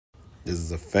This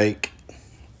is a fake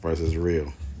versus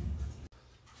real.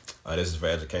 This is for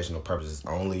educational purposes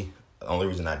only. The only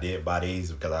reason I did buy these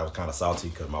is because I was kind of salty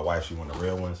because my wife, she wanted the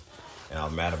real ones, and I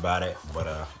was mad about it. But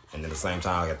and at the same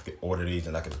time, I got to order these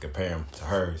and I could compare them to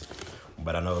hers.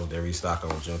 But I know they restock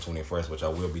on June 21st, which I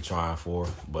will be trying for.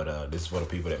 But this is for the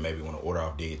people that maybe want to order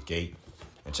off Dig's Gate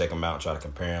and check them out and try to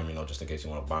compare them, you know, just in case you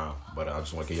want to buy them. But I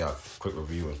just want to give y'all a quick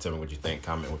review and tell me what you think.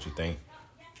 Comment what you think.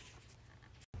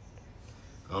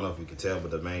 I don't know if you can tell,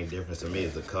 but the main difference to me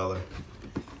is the color.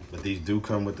 But these do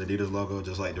come with the Adidas logo,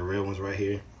 just like the real ones right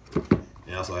here.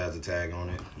 It also has a tag on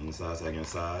it, and the size tag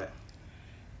inside.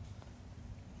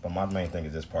 But my main thing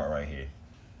is this part right here.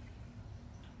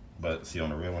 But see, on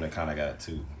the real one, it kind of got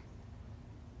two.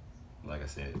 Like I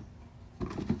said,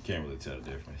 can't really tell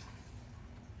the difference.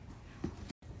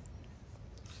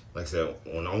 Like I said,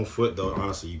 on foot though,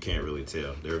 honestly, you can't really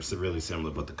tell. They're really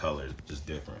similar, but the color is just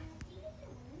different.